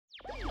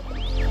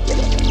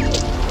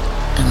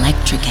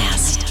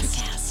Electrocast.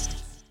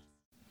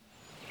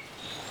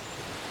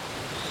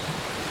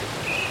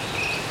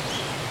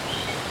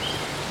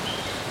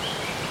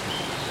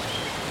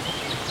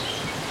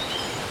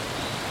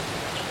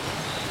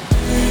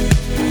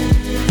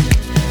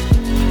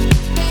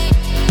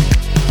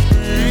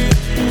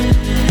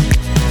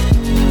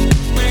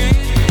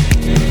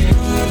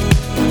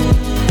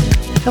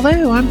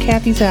 Hello, I'm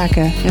Kathy Zaka,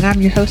 and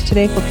I'm your host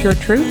today for Pure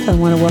Truth. I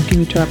want to welcome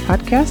you to our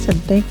podcast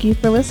and thank you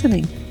for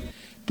listening.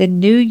 The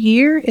new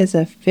year is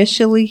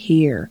officially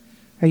here.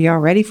 Are y'all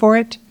ready for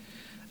it?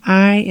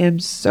 I am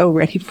so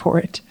ready for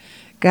it.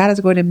 God is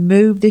going to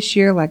move this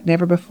year like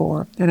never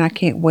before, and I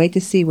can't wait to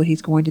see what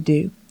He's going to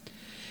do.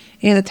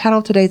 And the title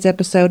of today's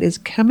episode is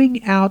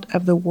Coming Out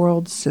of the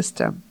World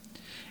System.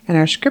 And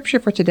our scripture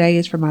for today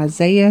is from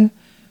Isaiah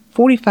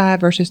 45,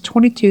 verses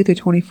 22 through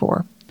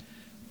 24.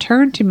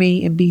 Turn to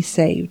me and be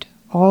saved,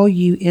 all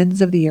you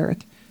ends of the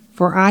earth,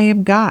 for I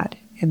am God,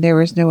 and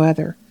there is no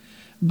other.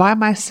 By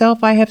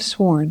myself I have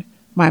sworn,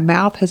 my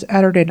mouth has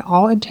uttered in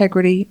all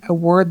integrity a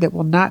word that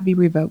will not be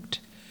revoked.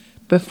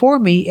 Before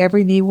me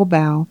every knee will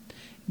bow,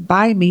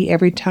 by me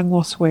every tongue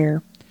will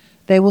swear.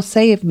 They will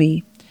say of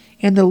me,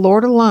 in the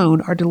Lord alone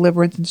are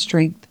deliverance and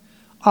strength.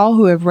 All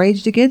who have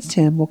raged against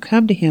Him will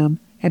come to Him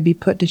and be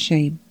put to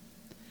shame.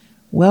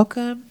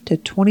 Welcome to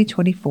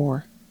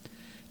 2024.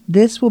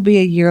 This will be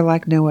a year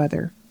like no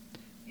other.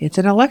 It's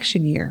an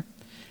election year,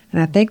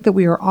 and I think that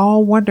we are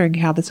all wondering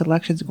how this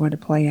election is going to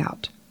play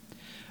out.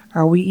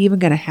 Are we even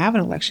going to have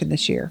an election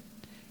this year?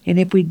 And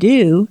if we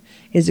do,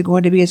 is it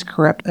going to be as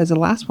corrupt as the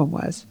last one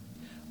was?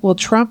 Will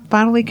Trump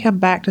finally come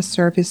back to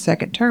serve his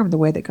second term the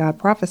way that God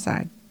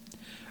prophesied?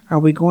 Are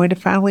we going to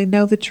finally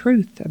know the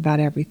truth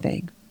about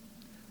everything?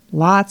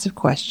 Lots of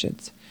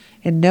questions,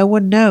 and no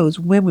one knows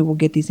when we will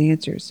get these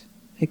answers,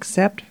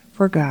 except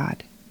for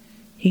God.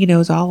 He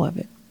knows all of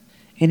it,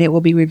 and it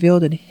will be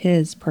revealed in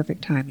His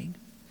perfect timing.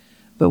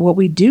 But what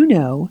we do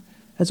know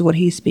is what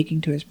He's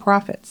speaking to His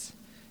prophets,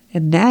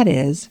 and that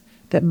is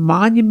that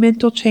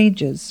monumental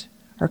changes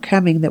are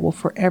coming that will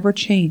forever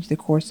change the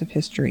course of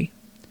history.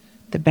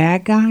 The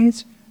bad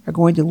guys are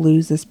going to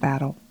lose this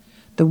battle.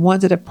 The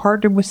ones that have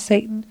partnered with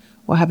Satan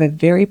will have a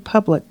very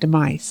public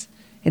demise,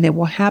 and it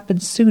will happen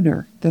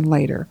sooner than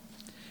later.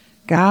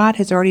 God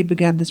has already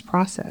begun this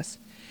process.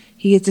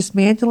 He is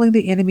dismantling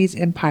the enemy's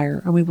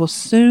empire, and we will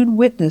soon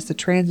witness the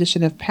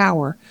transition of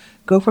power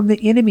go from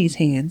the enemy's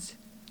hands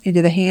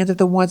into the hands of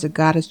the ones that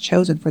God has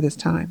chosen for this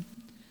time.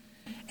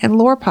 And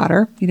Laura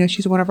Potter,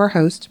 she's one of our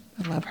hosts.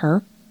 I love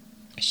her.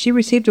 She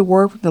received a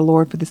word from the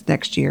Lord for this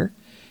next year,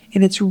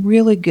 and it's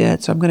really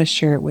good, so I'm going to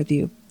share it with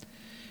you.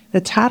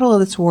 The title of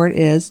this word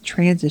is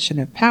Transition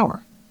of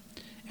Power,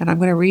 and I'm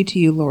going to read to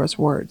you Laura's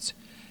words.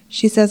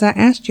 She says, I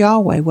asked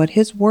Yahweh what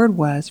His word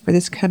was for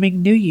this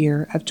coming new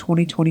year of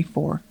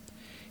 2024.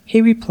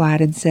 He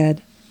replied and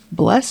said,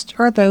 Blessed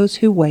are those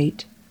who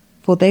wait,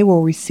 for they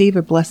will receive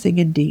a blessing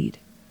indeed.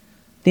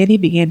 Then He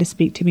began to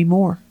speak to me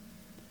more.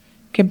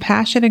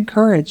 Compassion and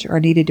courage are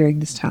needed during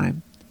this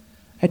time.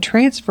 A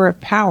transfer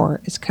of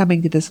power is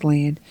coming to this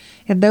land,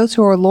 and those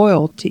who are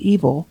loyal to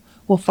evil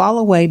will fall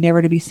away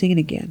never to be seen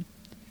again.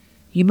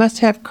 You must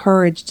have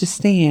courage to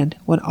stand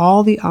when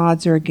all the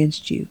odds are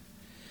against you.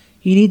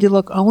 You need to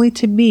look only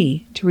to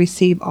me to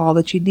receive all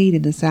that you need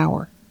in this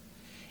hour.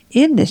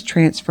 In this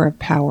transfer of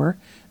power,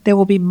 there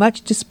will be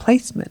much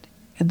displacement,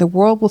 and the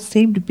world will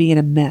seem to be in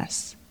a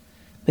mess.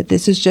 But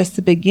this is just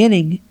the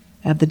beginning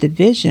of the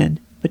division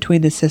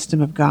between the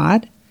system of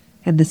God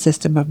and the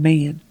system of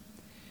man.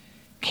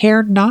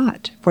 Care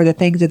not for the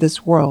things of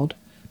this world,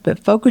 but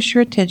focus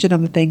your attention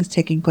on the things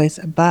taking place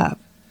above.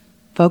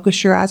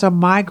 Focus your eyes on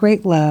my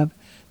great love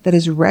that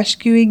is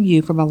rescuing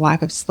you from a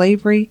life of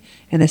slavery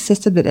and a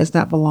system that does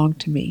not belong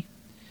to me.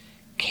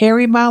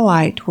 Carry my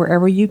light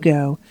wherever you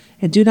go,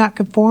 and do not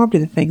conform to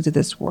the things of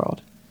this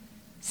world.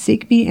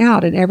 Seek me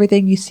out in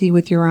everything you see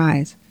with your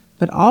eyes,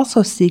 but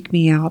also seek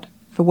me out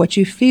for what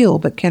you feel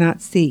but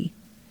cannot see.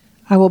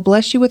 I will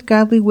bless you with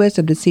godly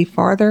wisdom to see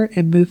farther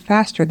and move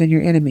faster than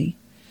your enemy.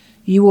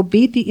 You will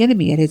beat the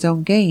enemy at his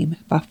own game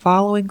by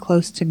following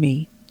close to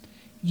me.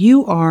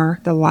 You are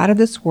the light of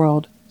this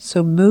world,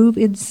 so move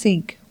in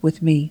sync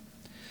with me.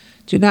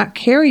 Do not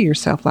carry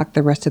yourself like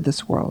the rest of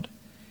this world.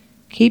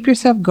 Keep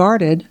yourself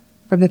guarded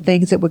from the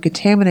things that would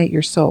contaminate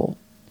your soul.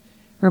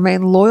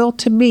 Remain loyal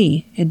to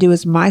me and do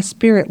as my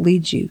Spirit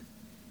leads you.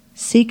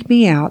 Seek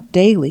me out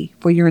daily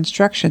for your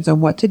instructions on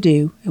what to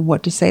do and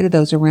what to say to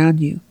those around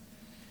you.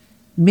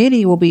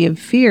 Many will be in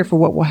fear for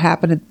what will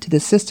happen to the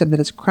system that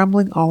is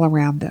crumbling all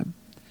around them.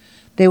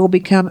 They will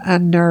become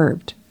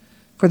unnerved,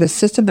 for the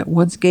system that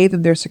once gave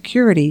them their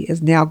security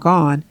is now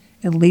gone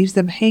and leaves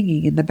them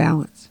hanging in the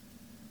balance.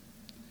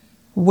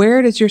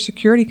 Where does your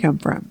security come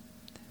from?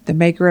 The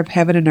maker of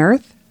heaven and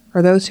earth,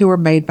 or those who are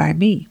made by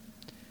me?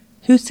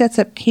 Who sets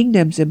up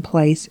kingdoms in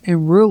place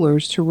and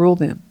rulers to rule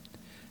them?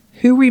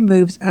 Who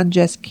removes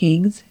unjust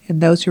kings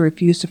and those who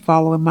refuse to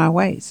follow in my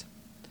ways?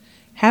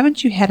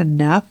 Haven't you had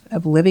enough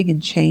of living in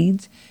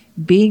chains,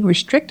 being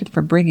restricted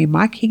from bringing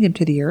my kingdom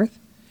to the earth?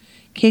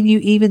 Can you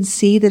even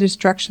see the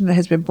destruction that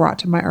has been brought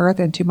to my earth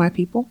and to my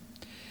people?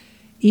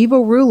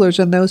 Evil rulers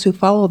and those who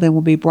follow them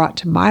will be brought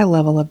to my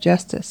level of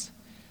justice.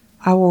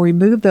 I will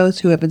remove those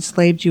who have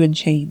enslaved you in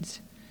chains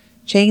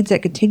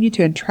that continue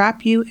to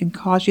entrap you and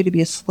cause you to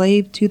be a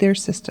slave to their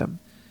system.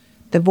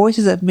 The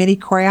voices of many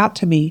cry out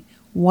to me,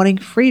 wanting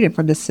freedom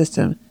from the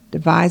system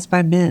devised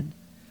by men.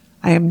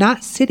 I am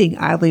not sitting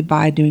idly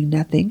by doing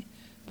nothing,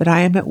 but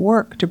I am at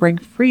work to bring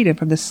freedom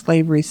from the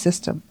slavery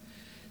system.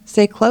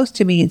 Stay close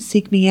to me and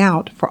seek me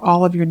out for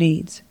all of your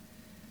needs.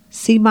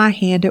 See my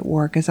hand at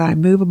work as I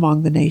move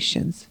among the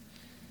nations.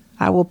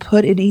 I will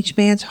put in each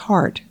man's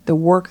heart the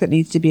work that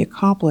needs to be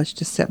accomplished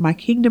to set my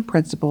kingdom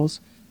principles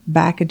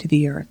back into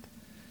the earth.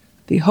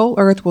 The whole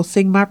earth will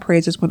sing my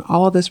praises when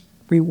all of this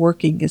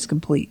reworking is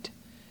complete.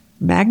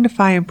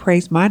 Magnify and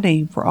praise my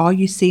name for all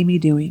you see me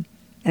doing,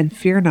 and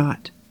fear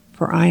not,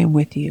 for I am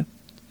with you.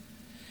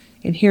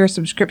 And here are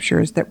some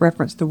scriptures that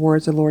reference the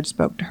words the Lord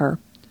spoke to her.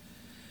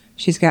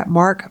 She's got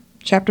Mark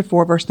chapter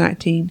 4, verse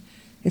 19.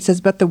 It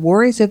says, "But the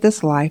worries of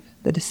this life,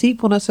 the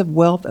deceitfulness of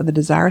wealth, and the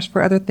desires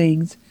for other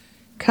things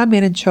come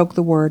in and choke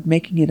the word,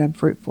 making it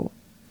unfruitful."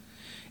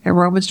 And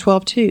Romans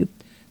 12:2,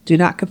 "Do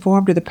not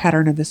conform to the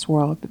pattern of this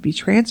world, but be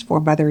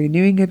transformed by the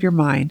renewing of your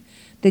mind.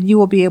 Then you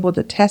will be able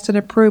to test and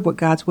approve what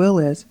God's will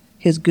is,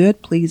 his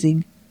good,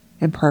 pleasing,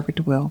 and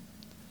perfect will."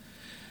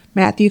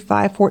 Matthew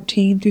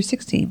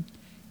 5:14-16,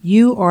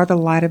 "You are the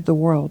light of the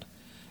world.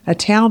 A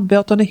town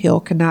built on a hill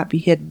cannot be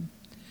hidden.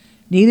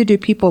 Neither do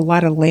people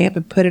light a lamp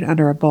and put it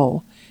under a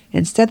bowl.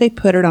 Instead, they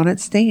put it on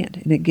its stand,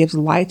 and it gives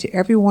light to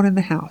everyone in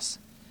the house.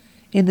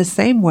 In the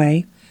same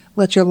way,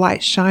 let your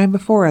light shine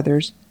before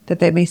others, that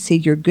they may see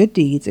your good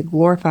deeds and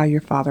glorify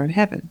your Father in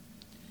heaven."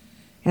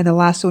 And the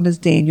last one is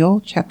Daniel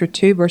chapter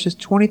 2, verses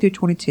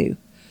 20-22.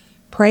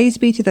 "Praise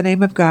be to the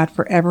name of God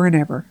forever and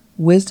ever.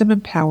 Wisdom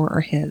and power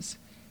are his.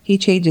 He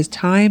changes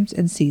times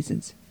and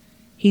seasons.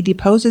 He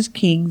deposes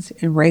kings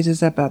and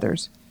raises up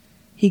others.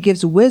 He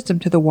gives wisdom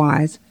to the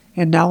wise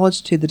and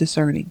knowledge to the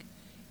discerning.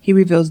 He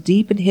reveals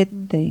deep and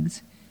hidden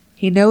things.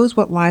 He knows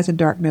what lies in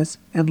darkness,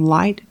 and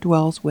light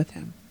dwells with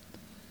him."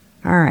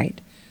 All right.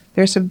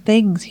 There's some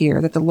things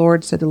here that the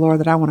Lord said to the Lord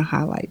that I want to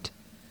highlight.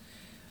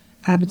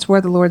 It's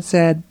where the Lord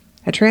said,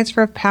 "A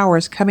transfer of power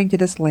is coming to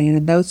this land,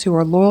 and those who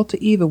are loyal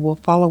to evil will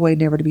fall away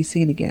never to be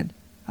seen again."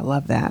 I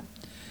love that.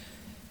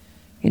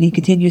 And he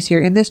continues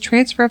here, "In this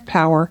transfer of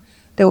power,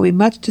 there will be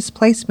much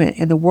displacement,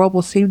 and the world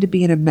will seem to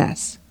be in a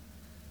mess.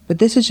 But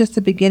this is just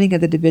the beginning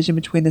of the division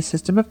between the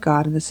system of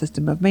God and the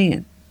system of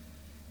man.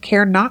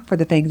 Care not for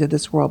the things of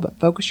this world, but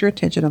focus your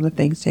attention on the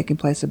things taking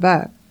place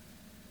above.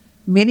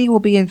 Many will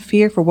be in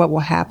fear for what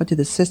will happen to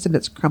the system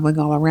that's crumbling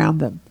all around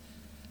them.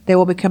 They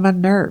will become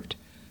unnerved,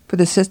 for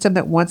the system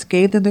that once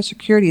gave them their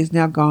security is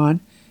now gone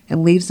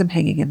and leaves them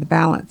hanging in the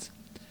balance.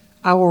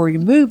 I will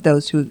remove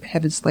those who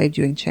have enslaved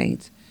you in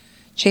chains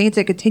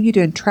that continue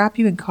to entrap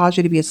you and cause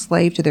you to be a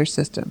slave to their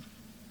system.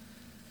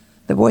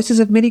 The voices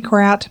of many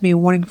cry out to me,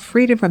 wanting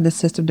freedom from the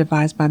system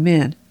devised by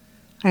men.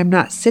 I am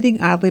not sitting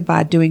idly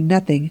by doing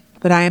nothing,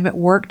 but I am at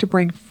work to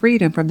bring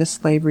freedom from the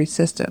slavery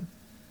system."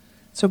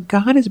 So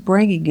God is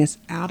bringing us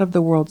out of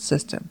the world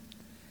system,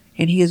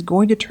 and he is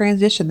going to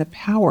transition the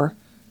power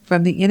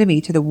from the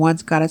enemy to the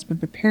ones God has been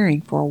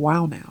preparing for a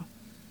while now.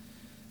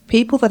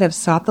 People that have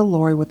sought the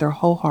Lord with their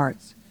whole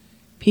hearts,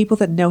 people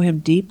that know him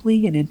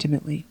deeply and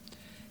intimately.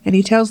 And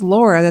he tells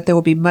Laura that there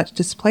will be much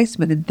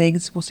displacement and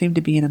things will seem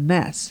to be in a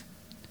mess.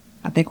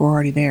 I think we're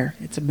already there.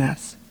 It's a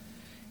mess.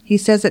 He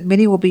says that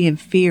many will be in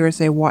fear as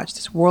they watch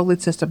this worldly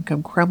system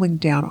come crumbling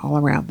down all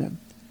around them.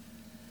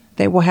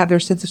 They will have their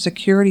sense of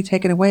security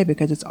taken away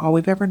because it's all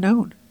we've ever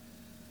known.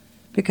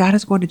 But God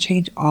is going to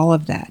change all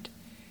of that.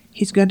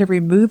 He's going to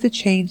remove the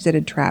chains that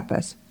entrap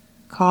us,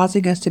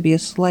 causing us to be a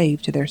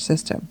slave to their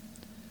system.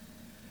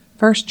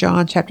 1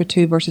 John chapter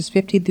 2, verses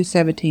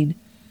 15-17,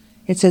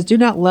 it says, "Do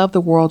not love the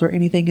world or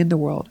anything in the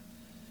world.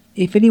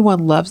 If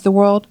anyone loves the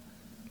world,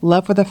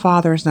 love for the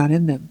Father is not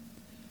in them.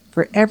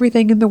 For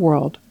everything in the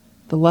world,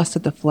 the lust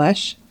of the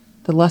flesh,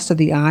 the lust of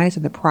the eyes,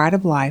 and the pride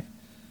of life,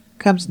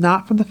 comes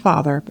not from the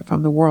Father, but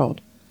from the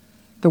world.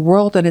 The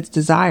world and its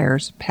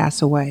desires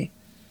pass away,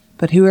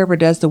 but whoever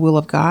does the will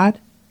of God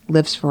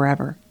lives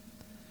forever."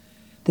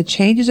 The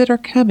changes that are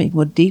coming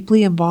will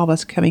deeply involve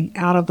us coming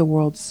out of the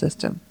world's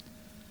system.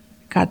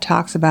 God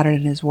talks about it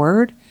in his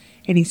word,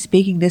 and he's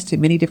speaking this to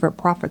many different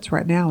prophets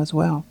right now as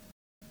well.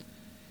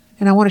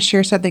 And I want to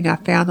share something I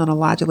found on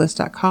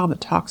ElijahList.com that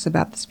talks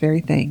about this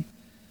very thing.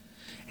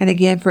 And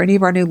again, for any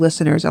of our new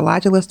listeners,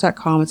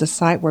 ElijahList.com is a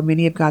site where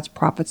many of God's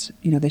prophets,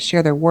 they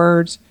share their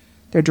words,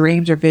 their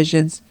dreams or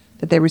visions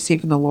that they receive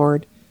from the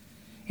Lord.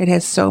 It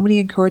has so many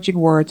encouraging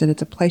words, and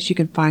it's a place you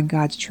can find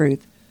God's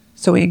truth.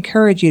 So we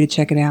encourage you to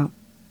check it out.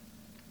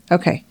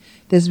 Okay,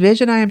 this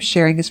vision I am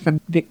sharing is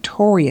from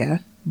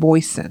Victoria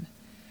Boyson.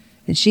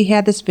 And she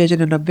had this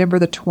vision on November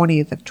the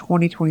 20th of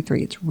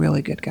 2023. It's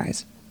really good,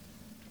 guys.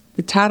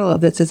 The title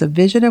of this is A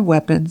Vision of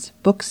Weapons,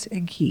 Books,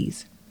 and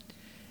Keys.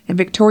 And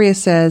Victoria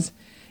says,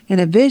 "In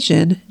a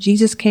vision,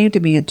 Jesus came to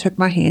me and took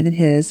my hand in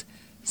his,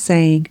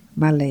 saying,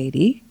 'My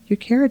lady, your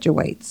carriage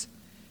awaits.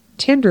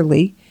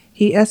 Tenderly,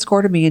 he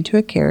escorted me into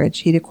a carriage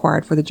he'd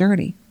acquired for the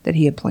journey that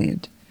he had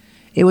planned.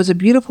 It was a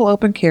beautiful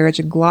open carriage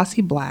in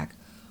glossy black,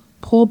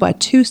 pulled by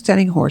two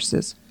stunning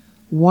horses.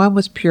 One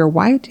was pure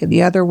white, and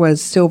the other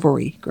was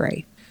silvery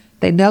gray.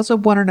 They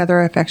nuzzled one another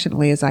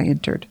affectionately as I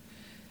entered.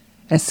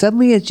 As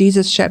suddenly as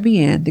Jesus shut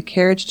me in, the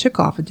carriage took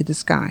off into the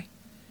sky.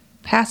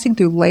 Passing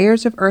through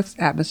layers of Earth's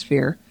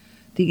atmosphere,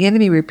 the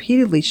enemy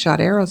repeatedly shot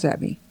arrows at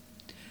me.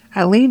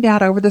 I leaned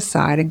out over the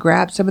side and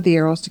grabbed some of the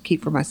arrows to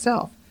keep for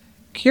myself.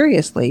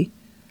 Curiously,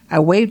 I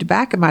waved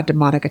back at my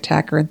demonic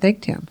attacker and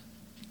thanked him.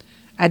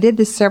 I did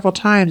this several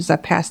times as I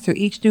passed through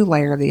each new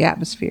layer of the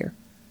atmosphere.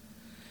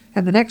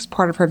 And the next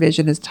part of her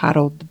vision is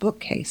titled The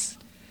Bookcase.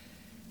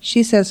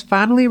 She says,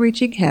 finally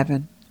reaching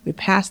heaven, we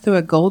passed through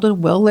a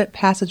golden, well-lit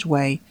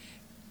passageway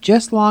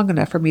just long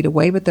enough for me to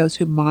wave at those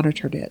who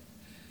monitored it.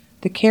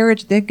 The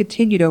carriage then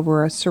continued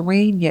over a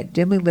serene yet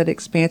dimly lit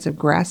expanse of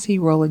grassy,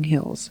 rolling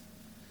hills.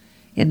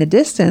 In the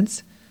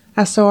distance,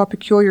 I saw a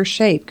peculiar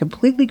shape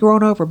completely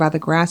grown over by the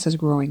grasses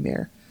growing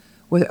there,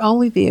 with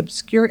only the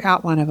obscure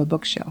outline of a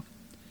bookshelf,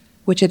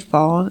 which had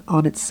fallen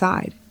on its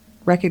side,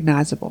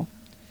 recognizable.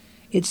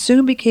 It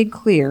soon became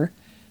clear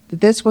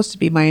that this was to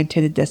be my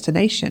intended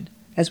destination,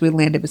 as we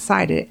landed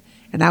beside it,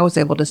 and I was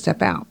able to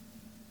step out.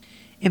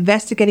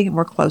 Investigating it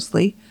more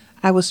closely,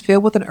 I was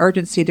filled with an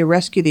urgency to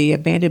rescue the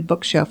abandoned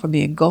bookshelf from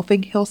the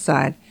engulfing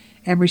hillside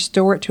and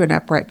restore it to an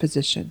upright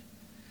position.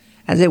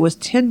 As it was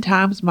 10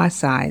 times my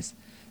size,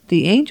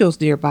 the angels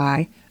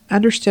nearby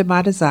understood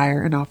my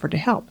desire and offered to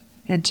help,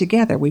 and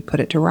together we put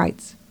it to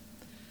rights.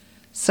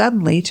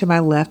 Suddenly, to my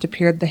left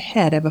appeared the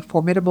head of a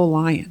formidable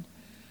lion.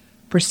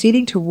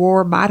 Proceeding to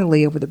roar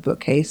mightily over the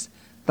bookcase,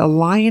 the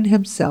lion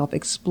himself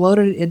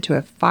exploded into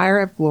a fire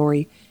of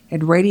glory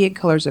in radiant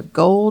colors of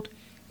gold,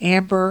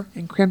 amber,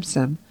 and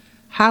crimson,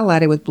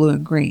 highlighted with blue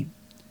and green.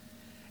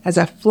 As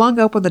I flung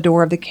open the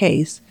door of the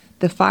case,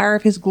 the fire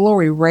of his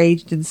glory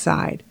raged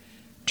inside,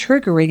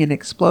 triggering an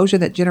explosion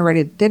that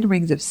generated thin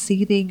rings of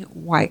seething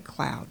white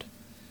cloud.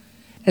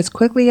 As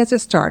quickly as it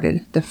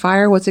started, the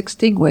fire was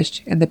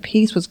extinguished and the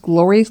piece was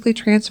gloriously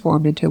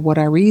transformed into what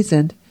I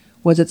reasoned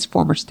was its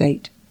former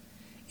state.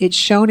 It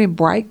shone in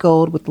bright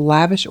gold with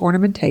lavish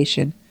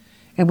ornamentation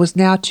and was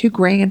now too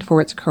grand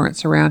for its current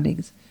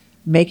surroundings,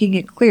 making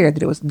it clear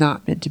that it was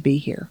not meant to be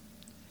here.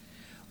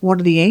 One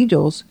of the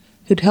angels,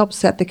 who'd helped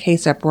set the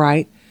case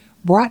upright,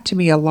 brought to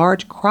me a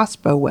large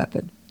crossbow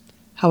weapon.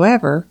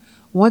 However,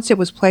 once it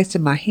was placed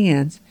in my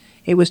hands,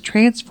 it was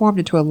transformed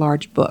into a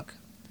large book.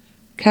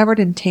 Covered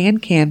in tan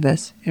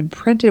canvas and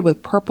printed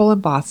with purple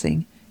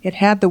embossing, it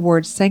had the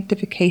word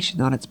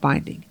sanctification on its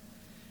binding.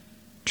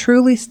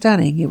 Truly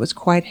stunning, it was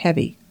quite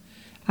heavy.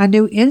 I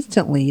knew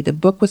instantly the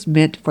book was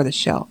meant for the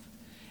shelf,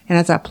 and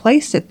as I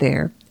placed it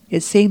there,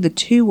 it seemed the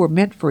two were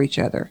meant for each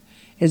other,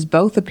 as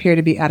both appeared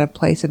to be out of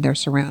place in their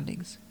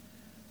surroundings.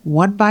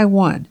 One by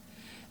one,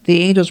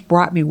 the angels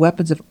brought me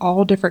weapons of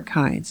all different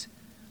kinds,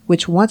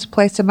 which once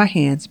placed in my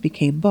hands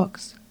became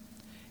books.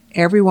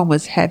 Every one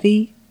was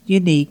heavy,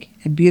 unique,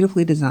 and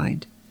beautifully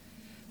designed.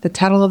 The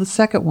title of the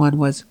second one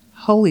was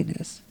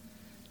Holiness.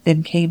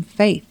 Then came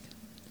Faith,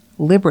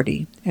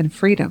 Liberty, and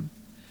Freedom,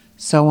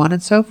 so on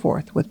and so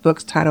forth, with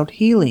books titled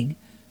Healing,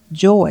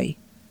 Joy,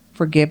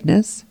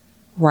 Forgiveness,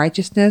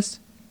 Righteousness,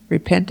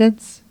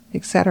 Repentance,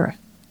 etc.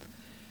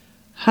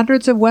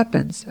 Hundreds of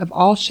weapons of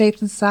all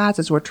shapes and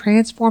sizes were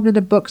transformed into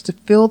books to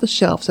fill the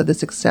shelves of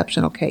this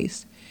exceptional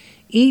case,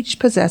 each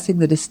possessing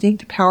the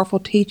distinct, powerful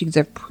teachings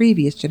of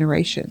previous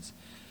generations.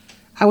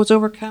 I was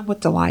overcome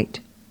with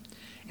delight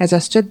as I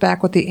stood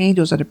back with the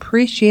angels and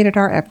appreciated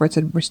our efforts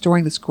in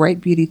restoring this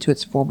great beauty to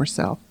its former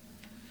self.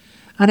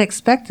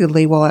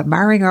 Unexpectedly, while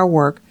admiring our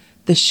work,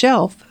 the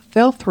shelf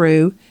fell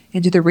through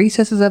into the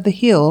recesses of the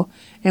hill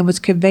and was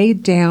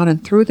conveyed down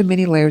and through the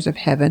many layers of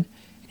heaven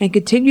and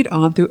continued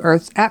on through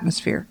Earth's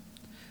atmosphere.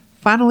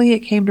 Finally, it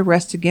came to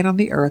rest again on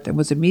the earth and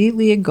was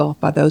immediately engulfed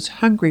by those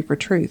hungry for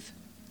truth.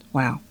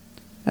 Wow,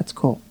 that's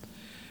cool.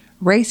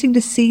 Racing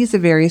to seize the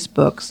various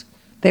books,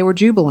 they were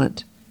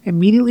jubilant,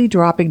 immediately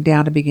dropping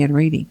down to begin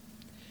reading.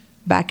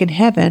 Back in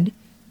heaven,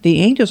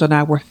 the angels and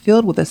I were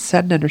filled with a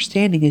sudden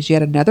understanding as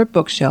yet another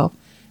bookshelf,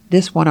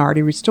 this one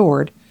already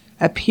restored,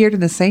 appeared in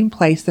the same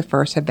place the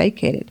first had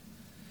vacated.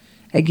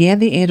 Again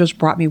the angels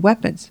brought me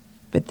weapons,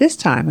 but this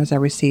time, as I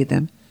received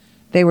them,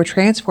 they were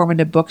transformed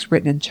into books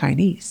written in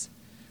Chinese.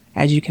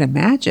 As you can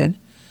imagine,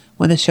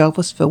 when the shelf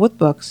was filled with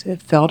books,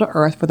 it fell to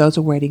earth for those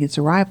awaiting its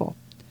arrival.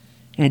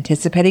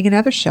 Anticipating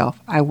another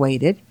shelf, I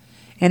waited,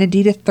 and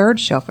indeed a third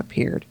shelf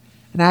appeared,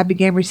 and I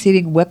began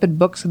receiving weapon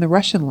books in the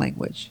Russian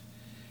language.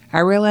 I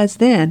realized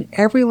then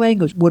every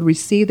language would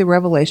receive the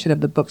revelation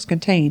of the books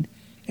contained,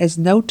 as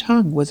no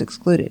tongue was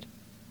excluded.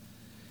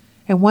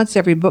 And once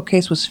every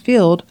bookcase was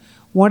filled,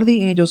 one of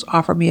the angels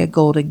offered me a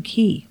golden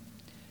key.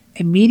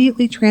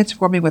 Immediately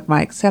transforming with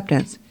my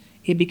acceptance,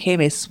 it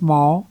became a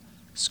small,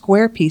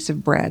 square piece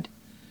of bread.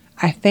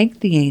 I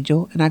thanked the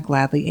angel, and I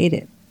gladly ate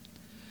it.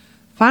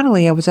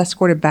 Finally, I was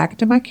escorted back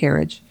into my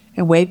carriage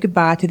and waved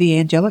goodbye to the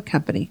angelic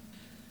company.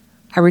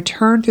 I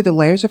returned through the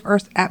layers of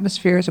Earth's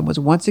atmospheres and was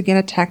once again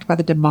attacked by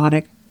the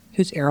demonic,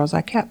 whose arrows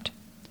I kept.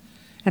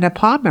 And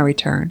upon my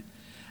return,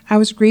 I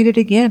was greeted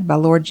again by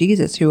Lord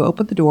Jesus, who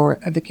opened the door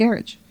of the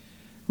carriage.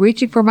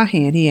 Reaching for my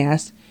hand, he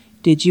asked,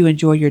 "Did you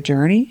enjoy your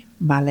journey,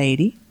 my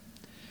lady?"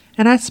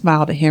 And I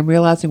smiled at him,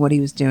 realizing what he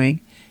was doing.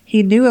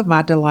 He knew of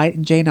my delight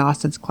in Jane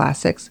Austen's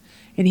classics,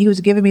 and he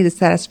was giving me the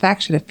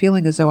satisfaction of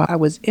feeling as though I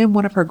was in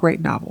one of her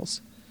great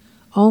novels.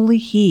 Only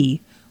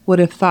he would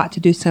have thought to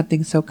do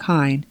something so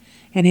kind,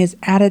 and his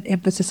added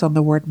emphasis on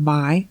the word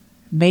 "my"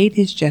 made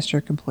his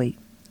gesture complete.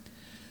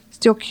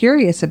 Still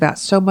curious about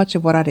so much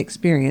of what I'd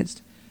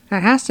experienced, I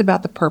asked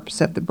about the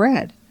purpose of the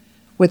bread.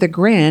 With a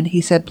grin,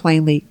 he said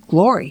plainly,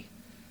 "Glory."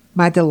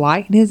 My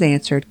delight in his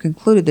answer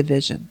concluded the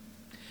vision.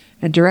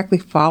 And directly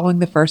following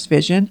the first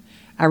vision,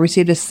 I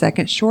received a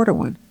second, shorter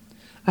one.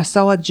 I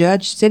saw a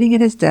judge sitting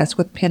at his desk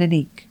with pen and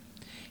ink.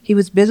 He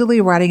was busily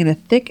writing in a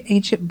thick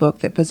ancient book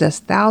that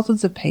possessed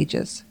thousands of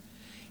pages.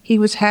 He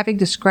was having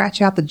to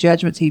scratch out the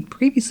judgments he'd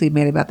previously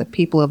made about the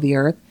people of the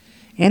earth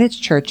and its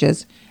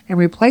churches and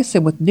replace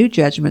them with new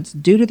judgments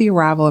due to the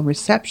arrival and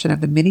reception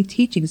of the many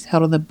teachings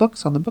held in the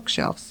books on the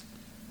bookshelves.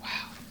 Wow.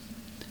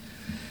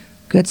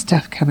 Good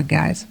stuff coming,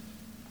 guys.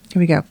 Here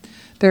we go.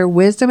 Their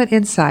wisdom and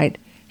insight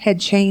had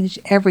changed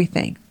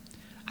everything.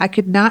 I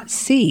could not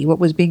see what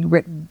was being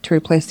written to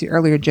replace the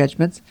earlier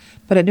judgments,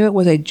 but I knew it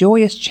was a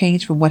joyous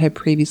change from what had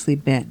previously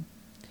been.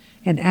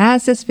 And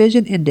as this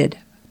vision ended,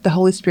 the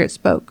Holy Spirit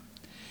spoke.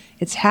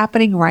 It's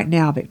happening right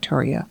now,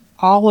 Victoria,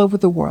 all over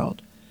the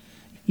world.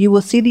 You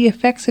will see the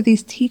effects of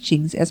these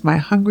teachings as my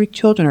hungry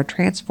children are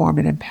transformed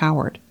and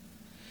empowered.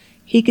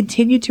 He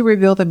continued to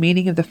reveal the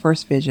meaning of the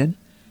first vision,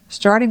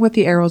 starting with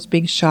the arrows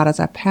being shot as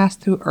I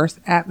passed through Earth's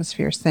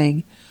atmosphere,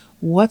 saying,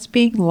 "What's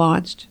being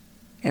launched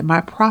at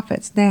my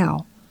prophets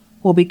now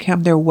will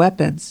become their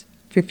weapons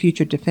for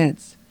future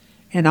defense.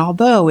 And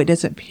although it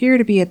doesn't appear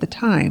to be at the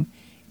time,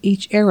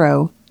 each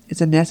arrow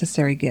is a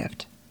necessary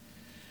gift.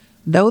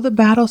 Though the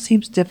battle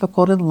seems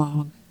difficult and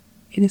long,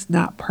 it is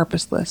not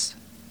purposeless.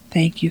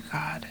 Thank you,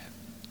 God.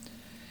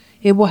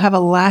 It will have a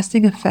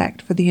lasting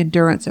effect for the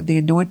endurance of the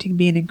anointing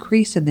being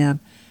increased in them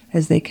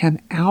as they come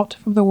out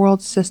from the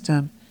world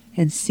system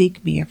and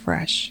seek me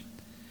afresh.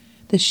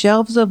 The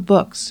shelves of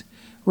books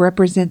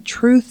represent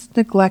truths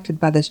neglected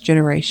by this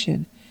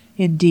generation.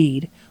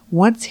 Indeed,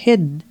 once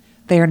hidden,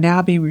 they are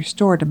now being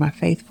restored to my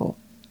faithful.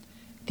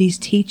 These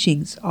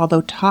teachings,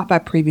 although taught by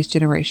previous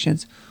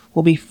generations,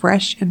 will be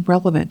fresh and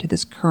relevant to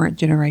this current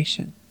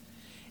generation.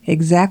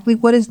 Exactly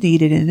what is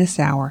needed in this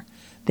hour,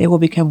 they will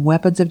become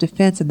weapons of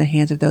defense in the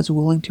hands of those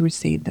willing to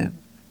receive them.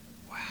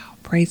 Wow,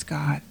 praise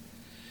God.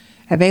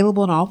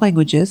 Available in all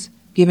languages,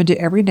 given to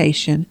every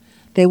nation,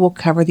 they will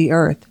cover the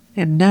earth,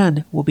 and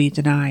none will be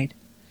denied.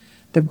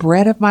 The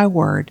bread of my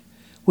word,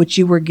 which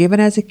you were given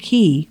as a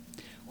key,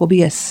 will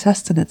be a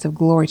sustenance of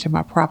glory to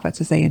my prophets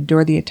as they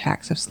endure the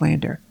attacks of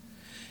slander.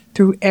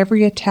 Through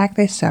every attack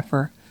they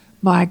suffer,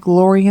 my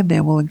glory in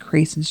them will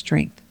increase in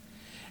strength.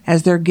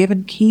 As they're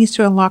given keys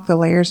to unlock the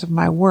layers of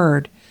my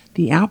word,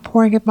 the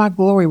outpouring of my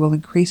glory will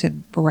increase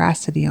in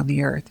veracity on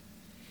the earth.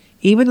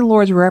 Even the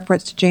Lord's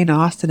reference to Jane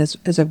Austen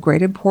is of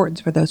great importance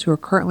for those who are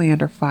currently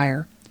under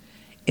fire.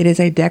 It is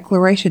a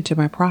declaration to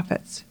my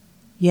prophets.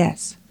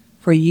 Yes,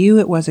 for you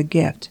it was a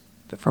gift,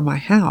 but for my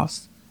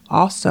house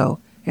also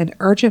an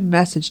urgent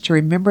message to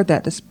remember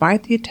that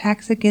despite the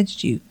attacks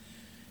against you,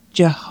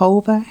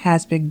 Jehovah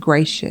has been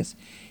gracious.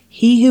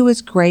 He who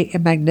is great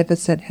and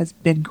magnificent has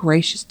been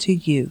gracious to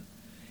you,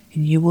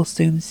 and you will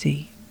soon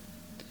see.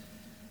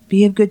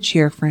 Be of good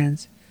cheer,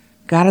 friends.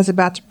 God is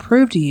about to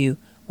prove to you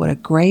what a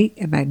great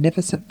and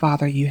magnificent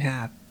Father you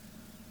have.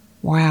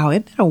 Wow,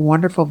 isn't that a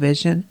wonderful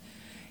vision?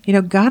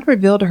 God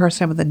revealed to her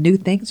some of the new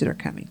things that are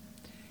coming.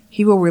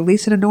 He will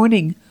release an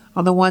anointing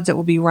on the ones that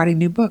will be writing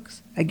new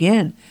books.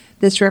 Again,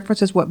 this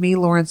references what me,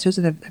 Laura, and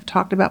Susan have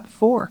talked about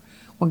before,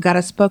 when God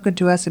has spoken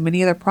to us and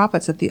many other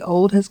prophets that the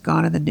old has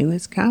gone and the new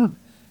has come.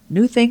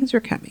 New things are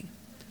coming.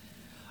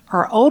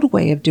 Our old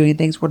way of doing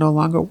things will no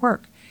longer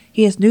work.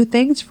 He has new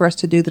things for us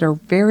to do that are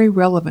very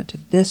relevant to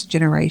this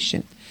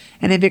generation.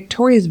 And in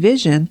Victoria's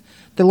vision,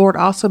 the Lord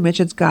also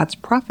mentions God's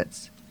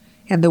prophets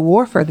and the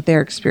warfare that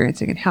they're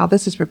experiencing and how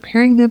this is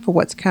preparing them for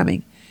what's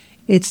coming.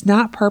 It's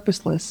not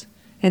purposeless,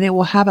 and it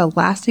will have a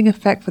lasting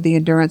effect for the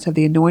endurance of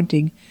the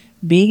anointing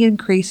being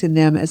increased in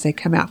them as they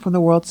come out from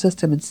the world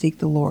system and seek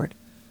the Lord.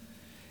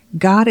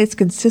 God is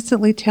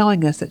consistently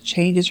telling us that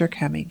changes are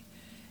coming,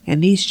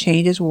 and these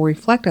changes will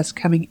reflect us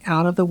coming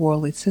out of the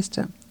worldly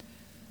system,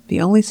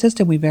 the only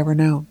system we've ever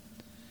known.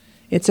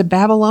 It's a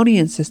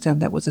Babylonian system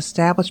that was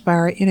established by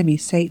our enemy,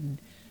 Satan,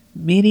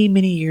 many,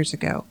 many years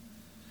ago.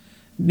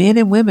 Men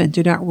and women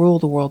do not rule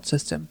the world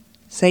system.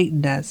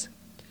 Satan does.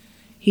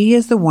 He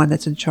is the one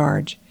that's in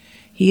charge.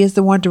 He is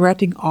the one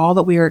directing all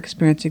that we are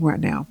experiencing right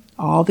now,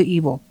 all the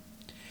evil.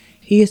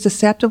 He is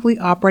deceptively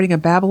operating a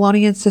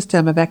Babylonian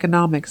system of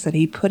economics that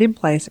he put in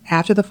place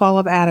after the fall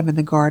of Adam in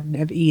the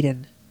Garden of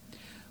Eden.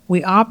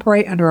 We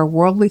operate under a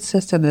worldly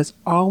system that is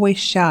always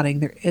shouting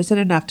there isn't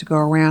enough to go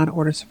around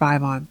or to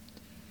survive on.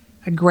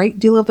 A great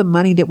deal of the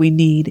money that we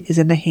need is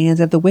in the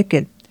hands of the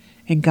wicked,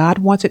 and God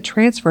wants it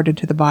transferred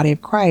into the body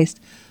of Christ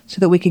so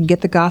that we can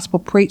get the gospel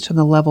preached on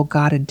the level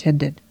God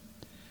intended.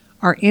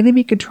 Our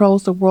enemy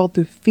controls the world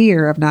through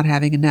fear of not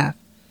having enough.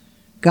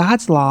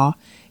 God's law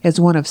is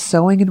one of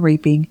sowing and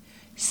reaping,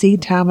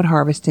 seed time and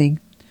harvesting,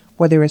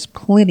 where there is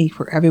plenty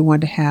for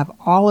everyone to have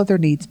all of their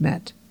needs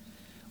met.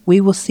 We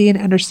will see and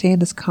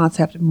understand this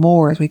concept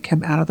more as we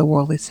come out of the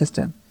worldly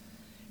system.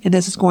 And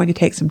this is going to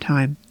take some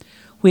time.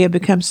 We have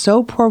become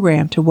so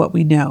programmed to what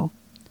we know,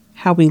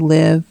 how we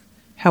live,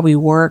 how we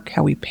work,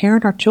 how we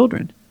parent our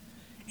children.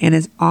 And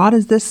as odd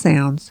as this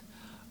sounds,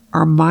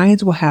 our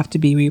minds will have to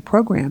be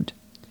reprogrammed.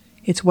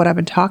 It's what I've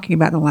been talking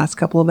about in the last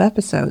couple of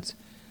episodes.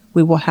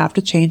 We will have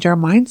to change our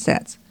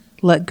mindsets,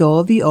 let go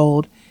of the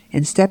old,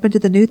 and step into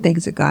the new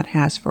things that God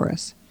has for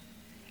us.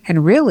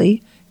 And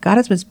really, God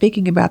has been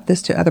speaking about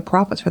this to other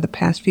prophets for the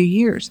past few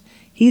years.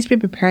 He's been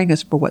preparing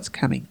us for what's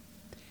coming.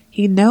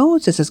 He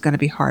knows this is going to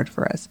be hard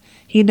for us.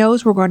 He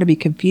knows we're going to be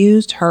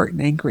confused, hurt,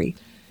 and angry.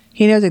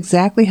 He knows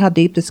exactly how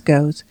deep this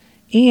goes,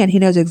 and He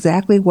knows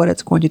exactly what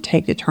it's going to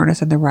take to turn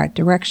us in the right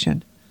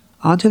direction,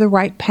 onto the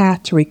right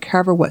path to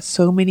recover what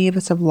so many of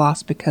us have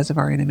lost because of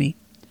our enemy.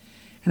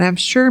 And I'm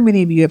sure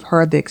many of you have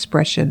heard the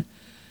expression,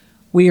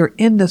 "We are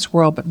in this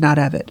world, but not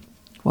of it."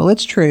 Well,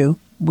 it's true.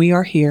 We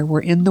are here.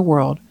 We're in the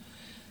world.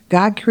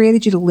 God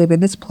created you to live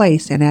in this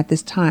place and at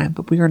this time,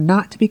 but we are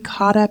not to be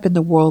caught up in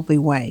the worldly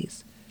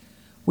ways.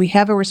 We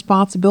have a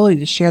responsibility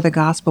to share the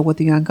gospel with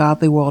the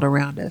ungodly world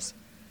around us.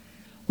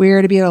 We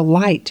are to be a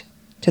light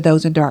to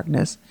those in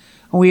darkness,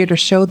 and we are to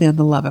show them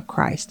the love of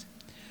Christ.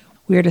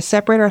 We are to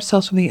separate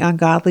ourselves from the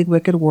ungodly,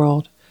 wicked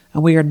world,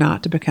 and we are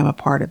not to become a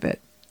part of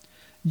it.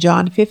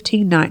 John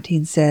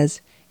 15:19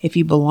 says, "If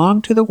you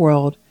belong to the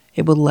world,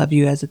 it will love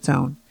you as its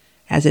own.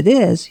 As it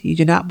is, you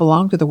do not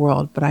belong to the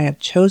world, but I have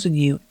chosen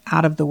you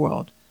out of the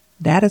world.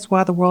 That is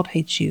why the world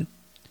hates you."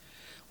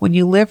 When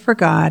you live for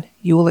God,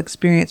 you will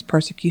experience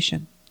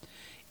persecution.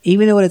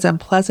 Even though it is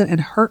unpleasant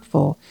and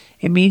hurtful,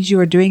 it means you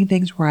are doing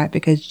things right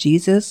because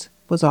Jesus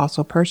was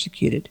also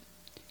persecuted.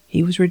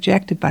 He was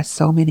rejected by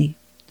so many.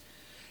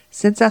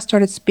 Since I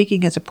started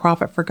speaking as a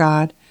prophet for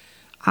God,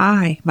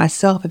 I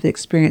myself have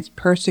experienced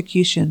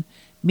persecution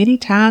many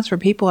times from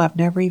people I've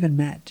never even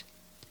met.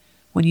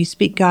 When you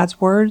speak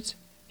God's words,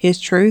 His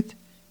truth,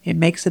 it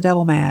makes the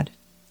devil mad.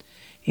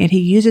 And he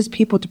uses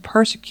people to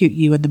persecute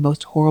you in the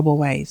most horrible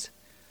ways.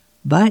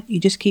 But you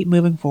just keep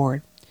moving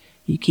forward.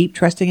 You keep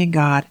trusting in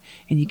God,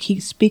 and you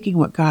keep speaking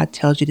what God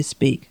tells you to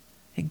speak.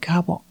 And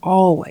God will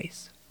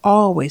always,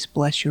 always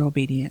bless your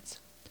obedience.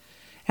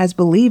 As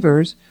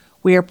believers,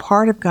 we are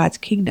part of God's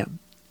kingdom,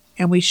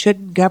 and we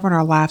shouldn't govern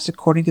our lives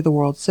according to the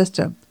world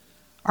system.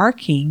 Our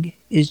king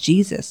is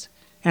Jesus,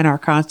 and our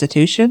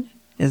constitution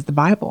is the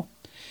Bible.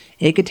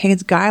 It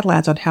contains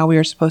guidelines on how we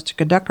are supposed to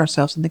conduct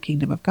ourselves in the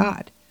kingdom of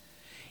God.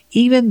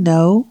 Even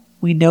though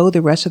we know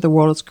the rest of the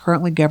world is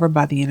currently governed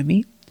by the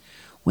enemy,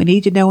 we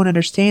need to know and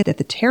understand that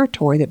the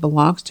territory that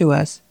belongs to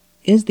us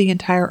is the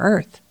entire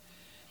earth.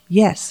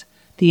 Yes,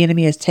 the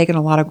enemy has taken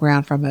a lot of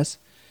ground from us,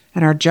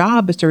 and our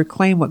job is to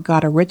reclaim what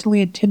God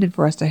originally intended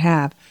for us to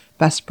have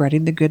by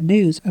spreading the good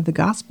news of the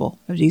gospel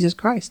of Jesus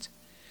Christ.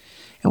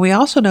 And we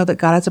also know that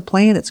God has a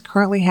plan that's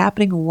currently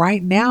happening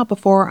right now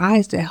before our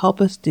eyes to help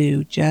us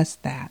do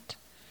just that.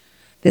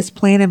 This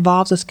plan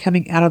involves us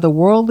coming out of the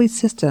worldly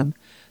system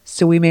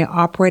so we may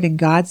operate in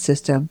God's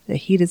system that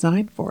He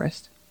designed for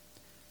us.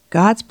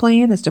 God's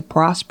plan is to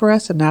prosper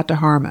us and not to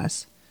harm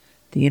us.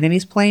 The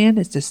enemy's plan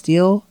is to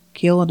steal,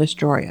 kill, and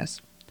destroy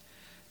us.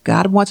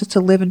 God wants us to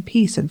live in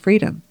peace and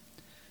freedom.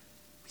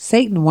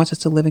 Satan wants us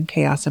to live in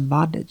chaos and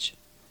bondage.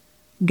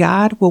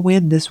 God will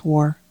win this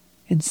war,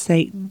 and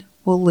Satan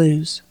will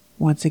lose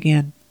once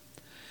again.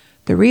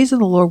 The reason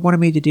the Lord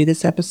wanted me to do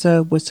this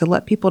episode was to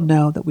let people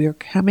know that we are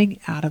coming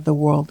out of the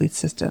worldly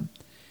system.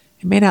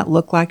 It may not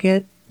look like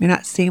it, may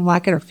not seem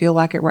like it or feel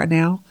like it right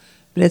now,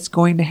 but it's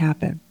going to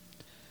happen.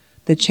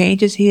 The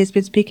changes He has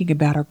been speaking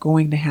about are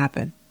going to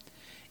happen.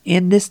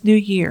 In this new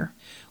year,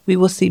 we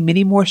will see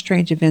many more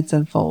strange events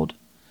unfold.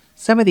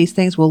 Some of these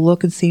things will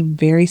look and seem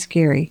very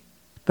scary,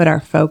 but our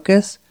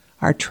focus,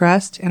 our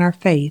trust, and our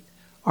faith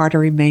are to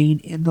remain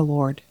in the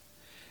Lord.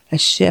 A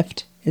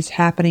shift is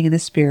happening in the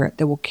spirit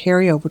that will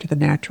carry over to the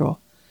natural.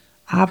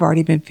 I've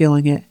already been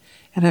feeling it,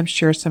 and I'm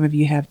sure some of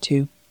you have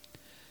too.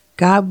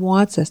 God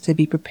wants us to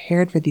be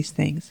prepared for these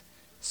things,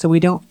 so we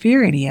don't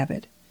fear any of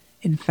it.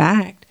 In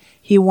fact,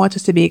 He wants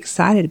us to be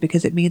excited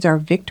because it means our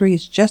victory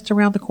is just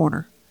around the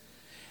corner.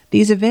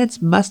 These events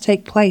must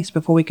take place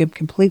before we can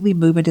completely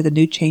move into the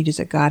new changes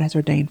that God has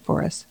ordained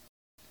for us.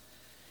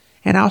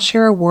 And I'll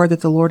share a word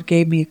that the Lord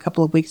gave me a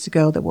couple of weeks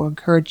ago that will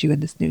encourage you in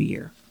this new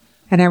year.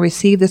 And I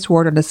received this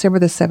word on December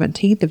the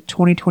 17th of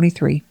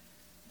 2023.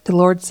 The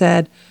Lord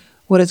said,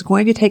 "What is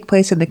going to take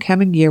place in the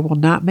coming year will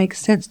not make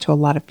sense to a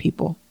lot of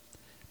people.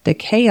 The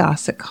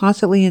chaos that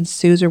constantly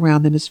ensues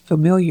around them is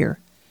familiar,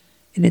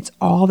 and it's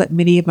all that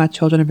many of my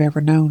children have ever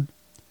known.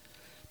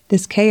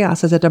 This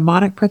chaos is a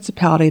demonic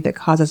principality that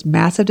causes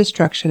massive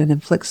destruction and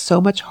inflicts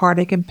so much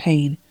heartache and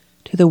pain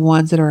to the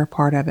ones that are a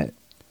part of it.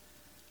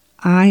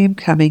 I am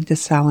coming to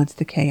silence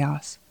the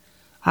chaos.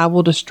 I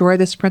will destroy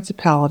this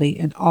principality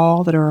and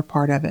all that are a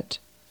part of it.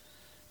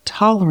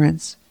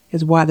 Tolerance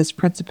is why this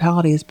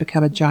principality has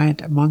become a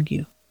giant among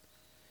you.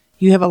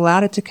 You have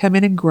allowed it to come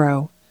in and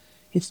grow.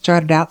 It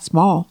started out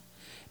small,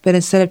 but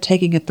instead of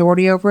taking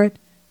authority over it,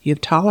 you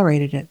have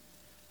tolerated it,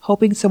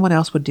 hoping someone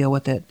else would deal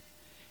with it,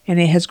 and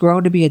it has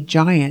grown to be a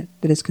giant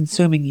that is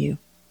consuming you.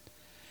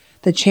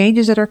 The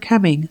changes that are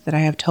coming that I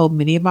have told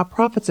many of my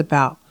prophets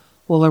about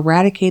will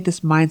eradicate this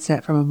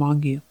mindset from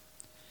among you.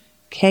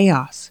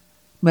 Chaos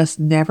must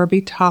never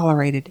be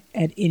tolerated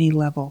at any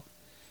level.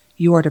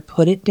 You are to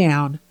put it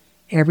down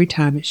every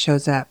time it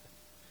shows up.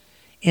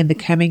 In the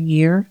coming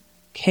year,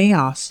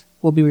 chaos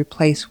will be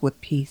replaced with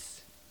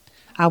peace.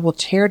 I will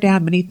tear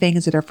down many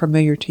things that are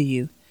familiar to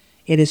you.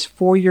 It is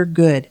for your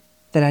good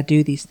that I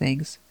do these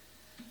things.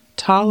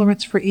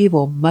 Tolerance for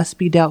evil must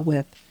be dealt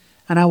with,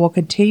 and I will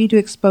continue to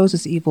expose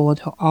this evil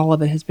until all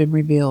of it has been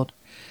revealed.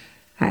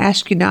 I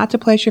ask you not to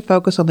place your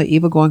focus on the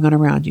evil going on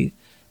around you,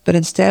 but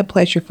instead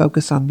place your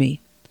focus on me.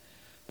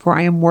 For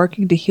I am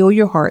working to heal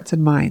your hearts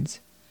and minds.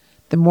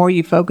 The more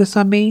you focus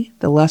on me,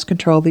 the less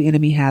control the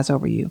enemy has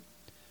over you.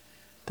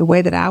 The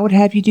way that I would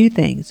have you do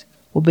things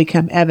will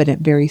become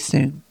evident very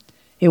soon.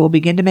 It will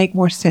begin to make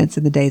more sense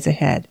in the days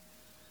ahead.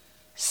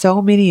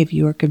 So many of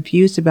you are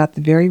confused about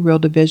the very real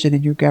division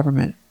in your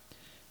government.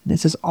 And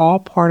this is all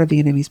part of the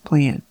enemy's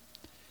plan.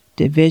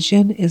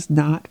 Division is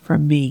not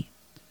from me,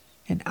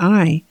 and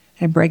I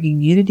am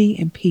bringing unity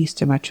and peace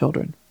to my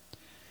children.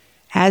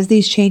 As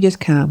these changes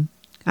come,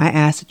 I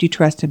ask that you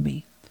trust in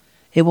me.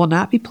 It will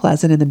not be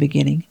pleasant in the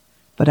beginning,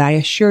 but I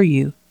assure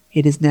you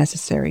it is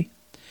necessary.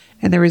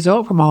 And the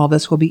result from all of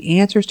this will be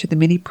answers to the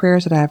many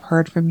prayers that I have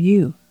heard from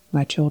you,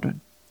 my children.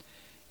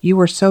 You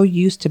are so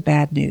used to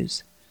bad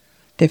news.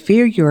 The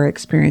fear you are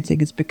experiencing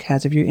is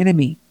because of your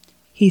enemy.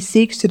 He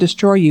seeks to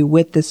destroy you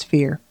with this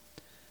fear.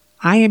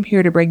 I am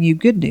here to bring you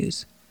good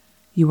news.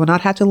 You will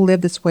not have to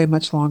live this way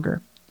much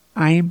longer.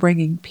 I am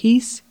bringing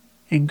peace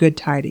and good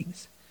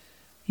tidings.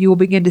 You will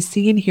begin to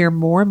see and hear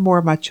more and more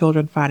of my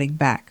children fighting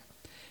back.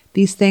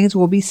 These things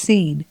will be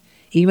seen,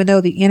 even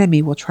though the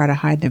enemy will try to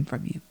hide them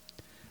from you.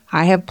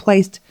 I have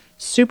placed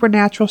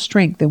supernatural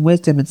strength and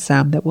wisdom in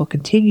some that will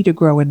continue to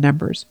grow in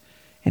numbers.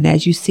 And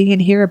as you see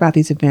and hear about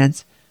these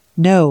events,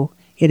 know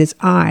it is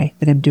I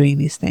that am doing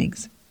these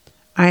things.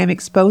 I am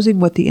exposing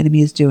what the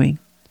enemy is doing.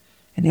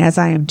 And as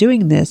I am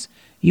doing this,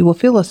 you will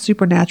feel a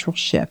supernatural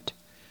shift.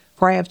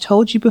 For I have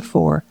told you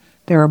before,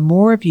 there are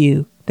more of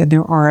you than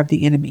there are of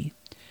the enemy.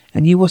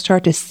 And you will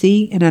start to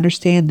see and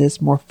understand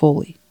this more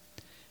fully.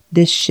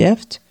 This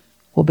shift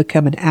will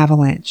become an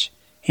avalanche,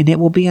 and it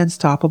will be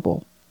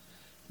unstoppable.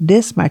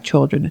 This, my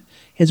children,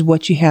 is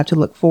what you have to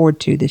look forward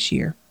to this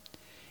year.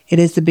 It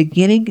is the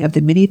beginning of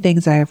the many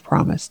things I have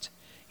promised.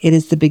 It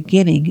is the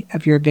beginning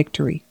of your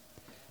victory.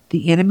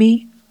 The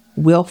enemy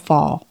will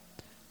fall,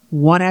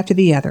 one after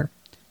the other,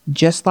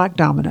 just like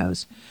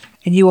dominoes,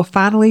 and you will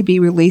finally be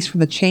released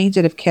from the chains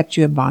that have kept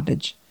you in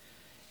bondage,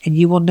 and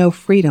you will know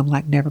freedom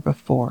like never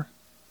before.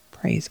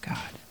 Praise God.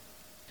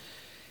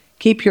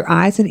 Keep your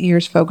eyes and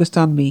ears focused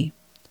on me.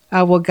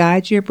 I will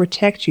guide you and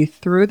protect you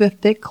through the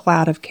thick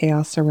cloud of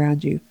chaos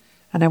around you,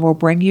 and I will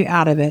bring you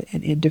out of it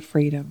and into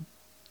freedom.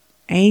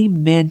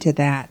 Amen to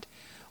that.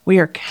 We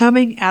are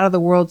coming out of the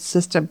world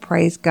system,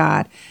 praise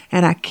God,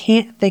 and I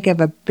can't think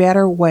of a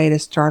better way to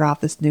start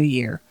off this new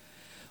year.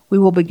 We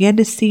will begin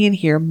to see and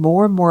hear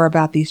more and more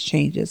about these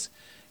changes.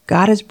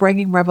 God is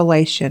bringing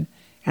revelation,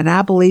 and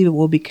I believe it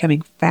will be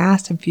coming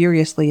fast and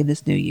furiously in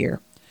this new year.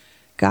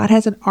 God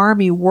has an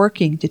army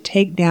working to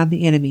take down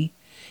the enemy,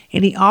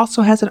 and He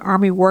also has an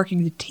army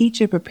working to teach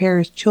and prepare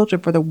His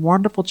children for the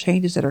wonderful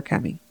changes that are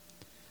coming.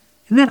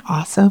 Isn't that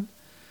awesome?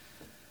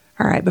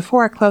 All right,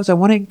 before I close, I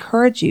want to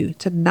encourage you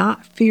to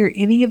not fear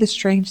any of the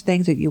strange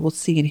things that you will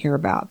see and hear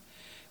about.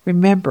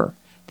 Remember,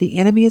 the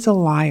enemy is a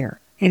liar,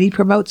 and he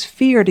promotes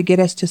fear to get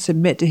us to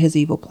submit to his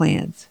evil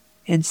plans.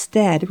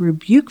 Instead,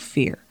 rebuke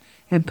fear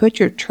and put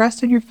your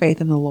trust and your faith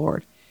in the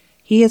Lord.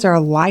 He is our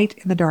light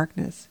in the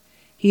darkness.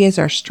 He is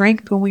our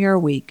strength when we are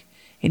weak,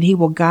 and He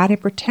will guide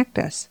and protect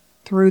us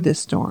through this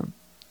storm.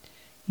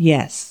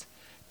 Yes,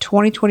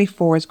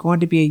 2024 is going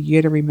to be a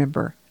year to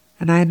remember,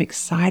 and I am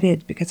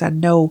excited because I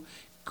know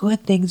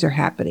good things are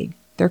happening.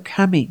 They're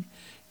coming.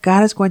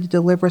 God is going to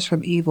deliver us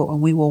from evil,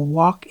 and we will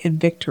walk in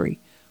victory.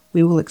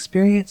 We will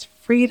experience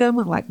freedom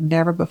like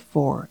never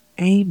before.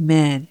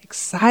 Amen.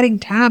 Exciting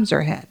times are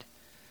ahead.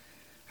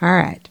 All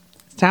right,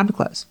 it's time to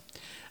close.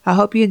 I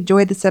hope you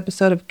enjoyed this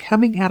episode of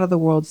Coming Out of the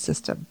World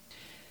System.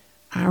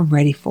 I'm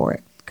ready for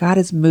it. God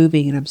is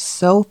moving, and I'm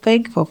so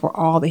thankful for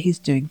all that He's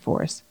doing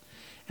for us.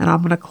 And I'm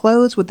going to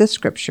close with this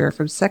scripture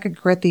from 2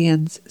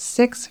 Corinthians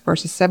 6,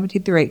 verses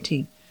 17 through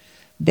 18.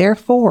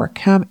 Therefore,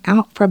 come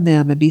out from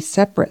them and be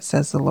separate,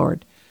 says the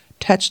Lord.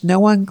 Touch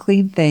no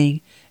unclean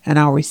thing, and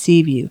I'll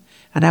receive you,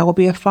 and I will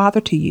be a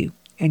father to you,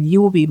 and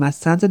you will be my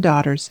sons and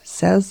daughters,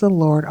 says the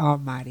Lord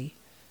Almighty.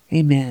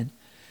 Amen.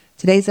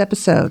 Today's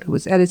episode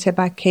was edited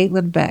by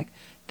Caitlin Beck.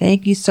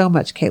 Thank you so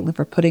much, Caitlin,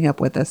 for putting up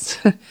with us.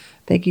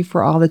 Thank you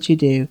for all that you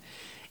do.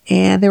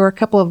 And there were a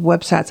couple of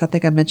websites I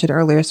think I mentioned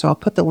earlier, so I'll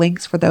put the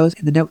links for those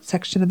in the notes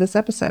section of this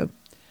episode.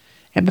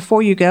 And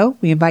before you go,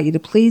 we invite you to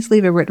please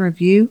leave a written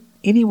review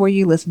anywhere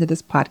you listen to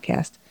this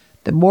podcast.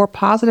 The more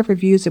positive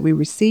reviews that we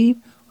receive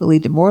will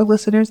lead to more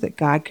listeners that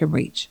God can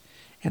reach.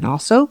 And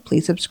also,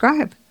 please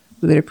subscribe.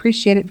 We would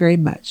appreciate it very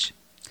much.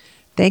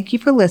 Thank you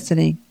for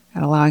listening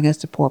and allowing us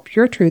to pour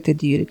pure truth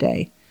into you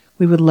today.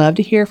 We would love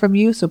to hear from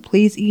you, so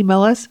please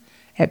email us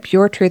at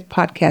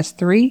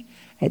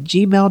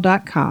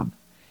puretruthpodcast3@gmail.com.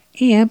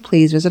 And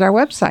please visit our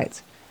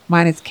websites.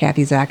 Mine is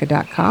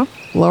kathyzacka.com.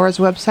 Laura's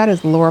website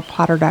is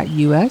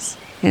laurapotter.us.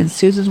 And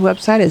Susan's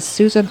website is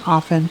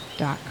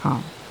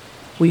susanoffen.com.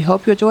 We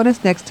hope you'll join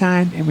us next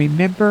time. And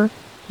remember,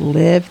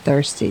 live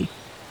thirsty.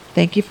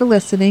 Thank you for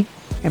listening.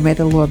 And may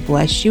the Lord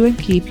bless you and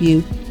keep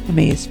you. And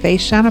may his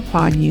face shine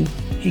upon you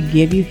and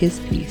give you his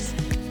peace.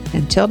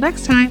 Until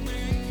next time,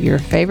 your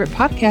favorite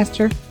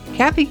podcaster,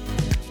 Kathy.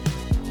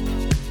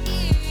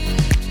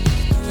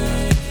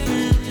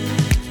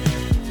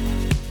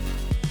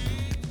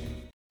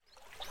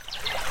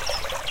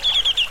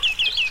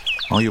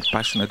 Are you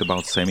passionate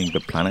about saving the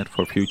planet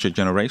for future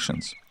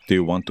generations? Do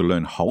you want to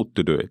learn how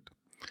to do it?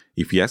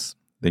 If yes,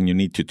 then you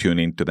need to tune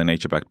in to the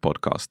Nature Back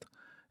podcast.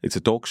 It's a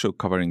talk show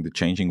covering the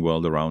changing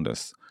world around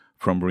us,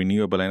 from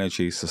renewable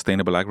energy,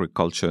 sustainable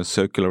agriculture,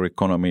 circular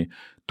economy,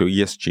 to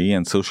ESG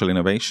and social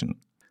innovation.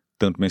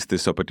 Don't miss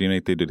this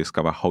opportunity to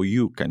discover how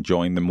you can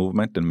join the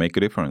movement and make a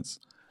difference.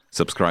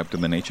 Subscribe to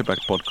the Nature Back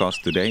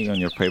podcast today on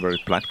your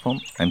favorite platform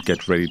and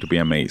get ready to be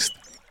amazed.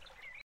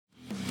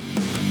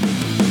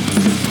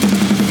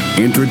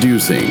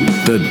 Introducing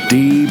the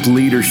Deep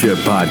Leadership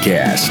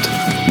Podcast.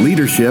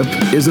 Leadership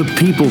is a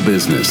people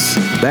business.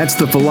 That's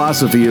the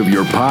philosophy of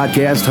your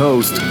podcast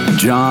host,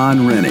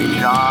 John Rennie.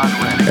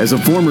 As a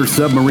former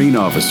submarine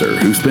officer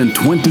who spent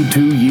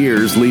 22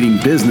 years leading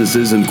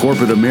businesses in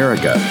corporate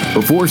America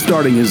before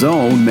starting his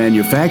own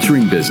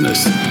manufacturing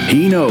business,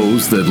 he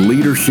knows that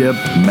leadership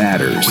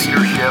matters.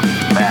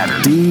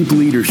 Deep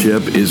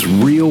Leadership is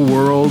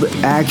real-world,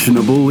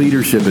 actionable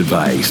leadership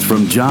advice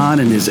from John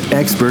and his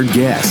expert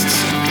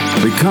guests.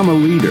 Become a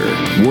leader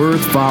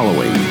worth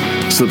following.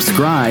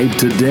 Subscribe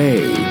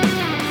today.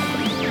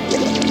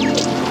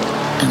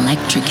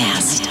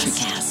 Electricast.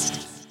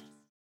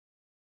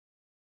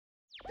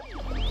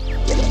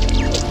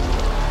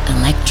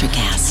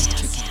 Electricast.